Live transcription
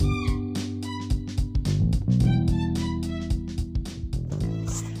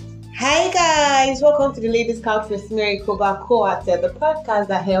guys, welcome to the Ladies Couch with Mary Koba Coate, the podcast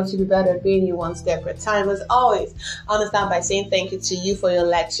that helps you be better being you one step at a time. As always, I want to start by saying thank you to you for your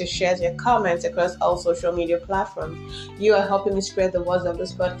likes, your shares, your comments across all social media platforms. You are helping me spread the words of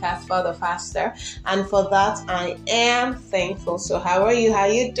this podcast further faster, and for that I am thankful. So how are you? How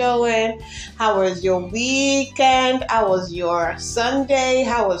you doing? How was your weekend? How was your Sunday?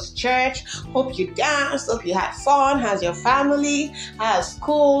 How was church? Hope you danced, hope you had fun. How's your family? How's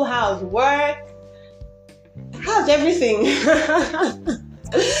school? How's work? How's everything?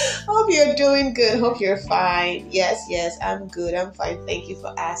 Hope you're doing good. Hope you're fine. Yes, I'm good. I'm fine. Thank you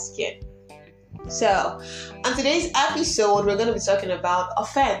for asking. So, on today's episode, we're going to be talking about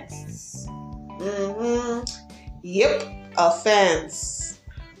offense. Yep, offense.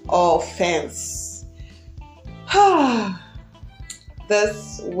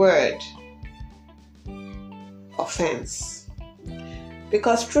 This word, offense.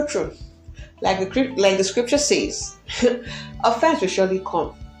 Because true, like the scripture says, offense will surely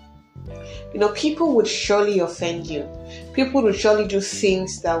come. People would surely offend you. People would surely do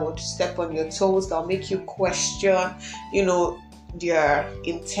things that would step on your toes, that will make you question, their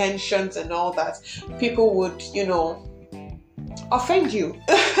intentions and all that. People would, offend you.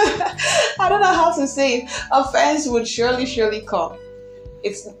 I don't know how to say it. Offense would surely come.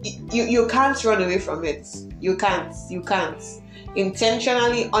 You can't run away from it. You can't.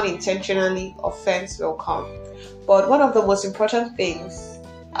 Intentionally, unintentionally, offense will come. But one of the most important things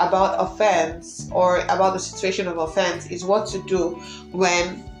about offense, or about the situation of offense, is what to do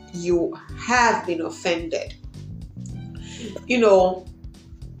when you have been offended.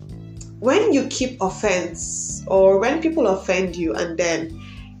 When you keep offense, or when people offend you and then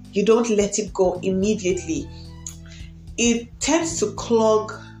you don't let it go immediately, it tends to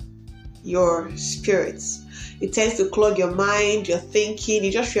clog your spirits. It tends to clog your mind, your thinking.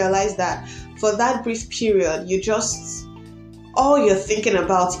 You just realize that for that brief period, all you're thinking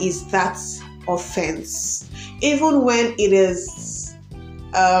about is that offense. Even when it was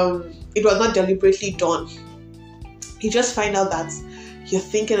not deliberately done. You just find out that you're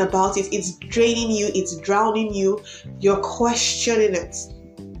thinking about it. It's draining you. It's drowning you. You're questioning it.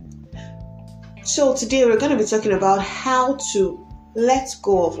 So today we're going to be talking about how to let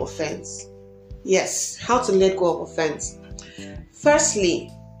go of offense. Yes, how to let go of offense.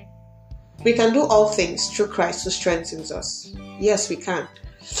 Firstly, we can do all things through Christ who strengthens us. Yes, we can.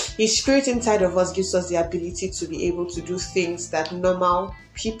 His spirit inside of us gives us the ability to be able to do things that normal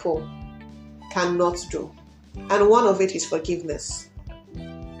people cannot do. And one of it is forgiveness.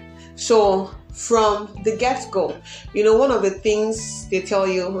 So from the get-go, one of the things they tell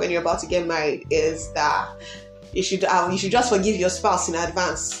you when you're about to get married is that you should just forgive your spouse in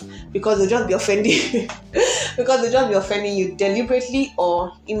advance, because they'll just be offending you. Because they'll just be offending you deliberately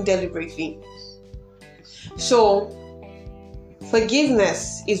or indeliberately. So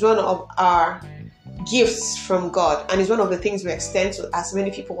forgiveness is one of our gifts from God, and is one of the things we extend to as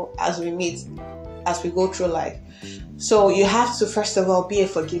many people as we meet as we go through life. So you have to, first of all, be a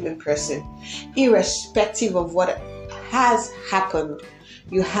forgiving person, irrespective of what has happened.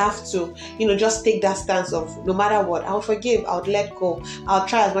 You have to, just take that stance of, no matter what, I'll forgive, I'll let go. I'll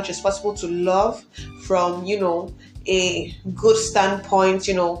try as much as possible to love from, a good standpoint.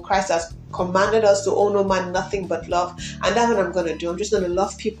 Christ has commanded us to owe no man nothing but love. And that's what I'm going to do. I'm just going to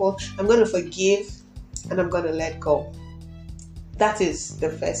love people. I'm going to forgive, and I'm going to let go. That is the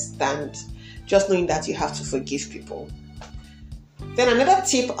first stand. Just knowing that you have to forgive people. Then another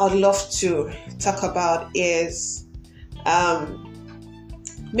tip I'd love to talk about is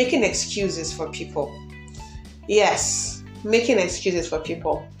making excuses for people. Yes, making excuses for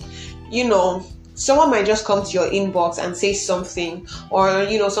people. Someone might just come to your inbox and say something, or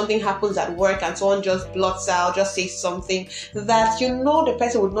something happens at work and someone just blots out, just says something that the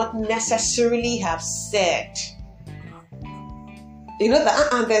person would not necessarily have said.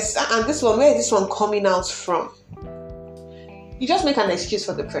 This one, where is this one coming out from? You just make an excuse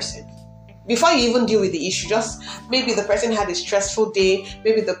for the person. Before you even deal with the issue, just maybe the person had a stressful day,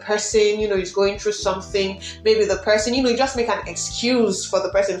 maybe the person, is going through something, maybe the person, you just make an excuse for the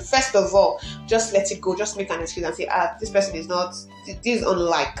person. First of all, just let it go, just make an excuse and say, this person is not, this is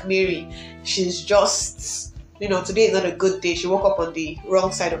unlike Mary. She's just, today is not a good day. She woke up on the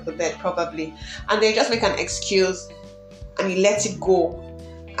wrong side of the bed, probably. And then just make an excuse and you let it go.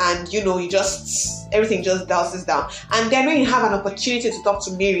 And everything just douses down. And then when you have an opportunity to talk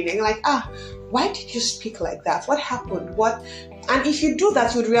to Mary, then you're like, why did you speak like that? What happened? And if you do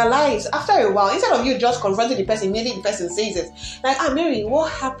that, you'd realize after a while, instead of you just confronting the person, immediately the person says it. Like, Mary,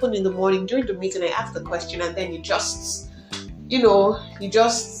 what happened in the morning during the meeting? I asked the question, and then you just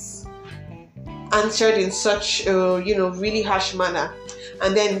answered in such a really harsh manner,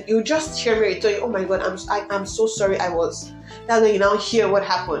 and then you just hear me tell you, oh my god, I'm so sorry, that's when you now hear what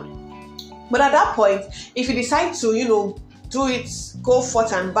happened. But at that point, if you decide to do it, go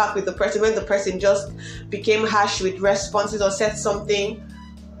forth and back with the person when the person just became harsh with responses or said something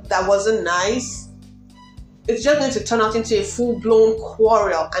that wasn't nice, it's just going to turn out into a full-blown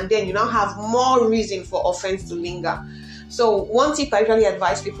quarrel, and then you now have more reason for offense to linger. So one tip I usually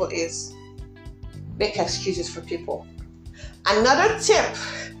advise people is make excuses for people. Another tip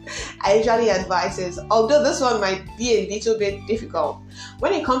I usually advise is, although this one might be a little bit difficult,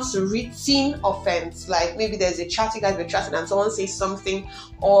 when it comes to written offense, like maybe there's a chat you guys were chatting and someone says something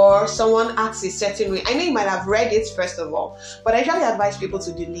or someone acts a certain way. I know you might have read it first of all, but I usually advise people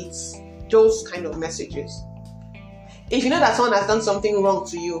to delete those kind of messages. If you know that someone has done something wrong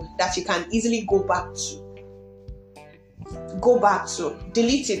to you that you can easily go back to,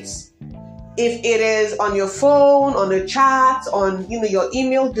 delete it. If it is on your phone, on a chat, on your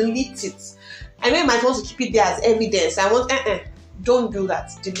email, delete it. I know you might want to keep it there as evidence. Don't do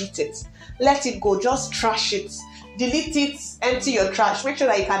that. Delete it. Let it go. Just trash it. Delete it. Empty your trash. Make sure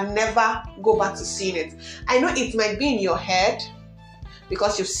that you can never go back to seeing it. I know it might be in your head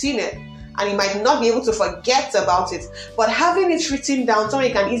because you've seen it, and you might not be able to forget about it, but having it written down so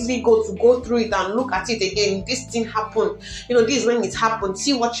you can easily go through it and look at it again. This thing happened, this is when it happened,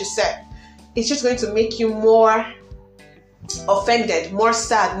 see what you said. It's just going to make you more offended, more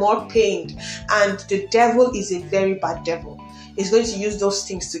sad, more pained. And the devil is a very bad devil. It's going to use those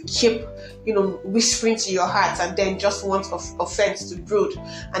things to keep whispering to your heart, and then just want offense to brood,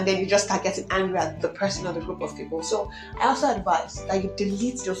 and then you just start getting angry at the person or the group of people. So I also advise that you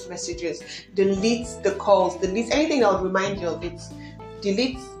delete those messages, delete the calls, delete anything that would remind you of it.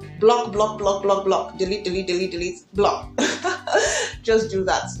 Delete, block, delete, block. Just do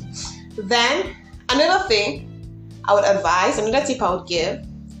that. Then another thing I would advise, another tip I would give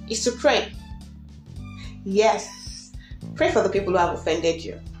is to pray. Yes, pray for the people who have offended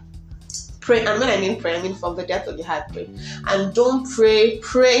you. Pray, and when I mean pray, I mean from the depth of your heart, pray. And don't pray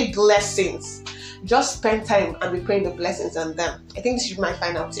blessings. Just spend time and be praying the blessings on them. I think this is my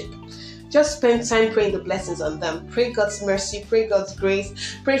final tip. Just spend time praying the blessings on them. Pray God's mercy, pray God's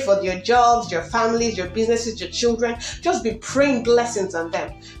grace, pray for your jobs, your families, your businesses, your children. Just be praying blessings on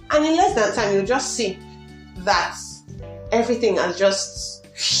them. And in less than time, you'll just see that everything has just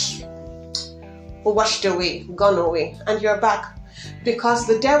washed away, gone away, and you're back. Because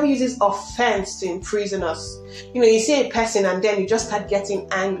the devil uses offense to imprison us. You see a person and then you just start getting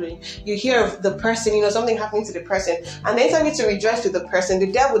angry. You hear of the person, something happening to the person, and then instead of you to rejoice with the person,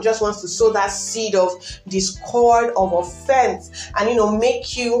 the devil just wants to sow that seed of discord, of offense, and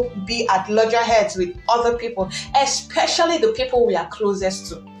make you be at loggerheads with other people, especially the people we are closest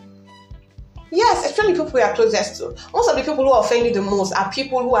to. Yes, especially people we are closest to. Most of the people who offend you the most are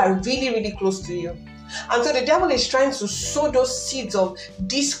people who are really, really close to you. And so the devil is trying to sow those seeds of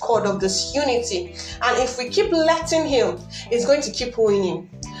discord, of disunity. And if we keep letting him, it's going to keep winning.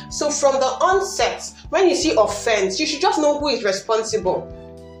 So from the onset, when you see offense, you should just know who is responsible.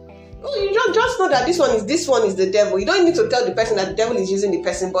 You just know that this one is the devil. You don't need to tell the person that the devil is using the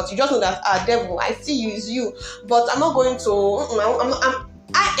person, but you just know that, devil, I see you is you. But I'm not going to,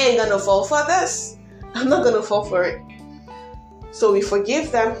 I ain't gonna fall for this. I'm not gonna fall for it. So we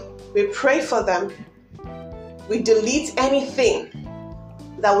forgive them, we pray for them, we delete anything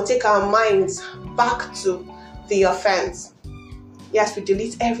that will take our minds back to the offense. Yes, we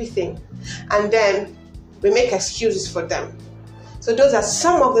delete everything, and then we make excuses for them. So those are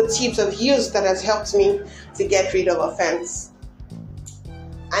some of the tips I've used that has helped me to get rid of offense.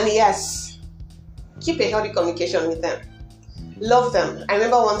 And yes, keep a healthy communication with them. Love them. I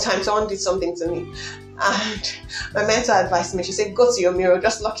remember one time someone did something to me, and my mentor advised me. She said, go to your mirror,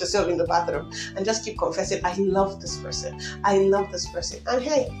 just lock yourself in the bathroom and just keep confessing, I love this person. I love this person. And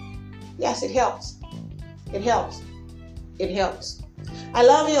hey, yes, it helps. It helps. It helps. I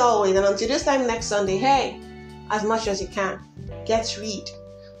love you always. And until this time next Sunday, hey, as much as you can, get rid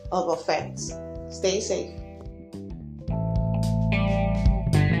of offense. Stay safe.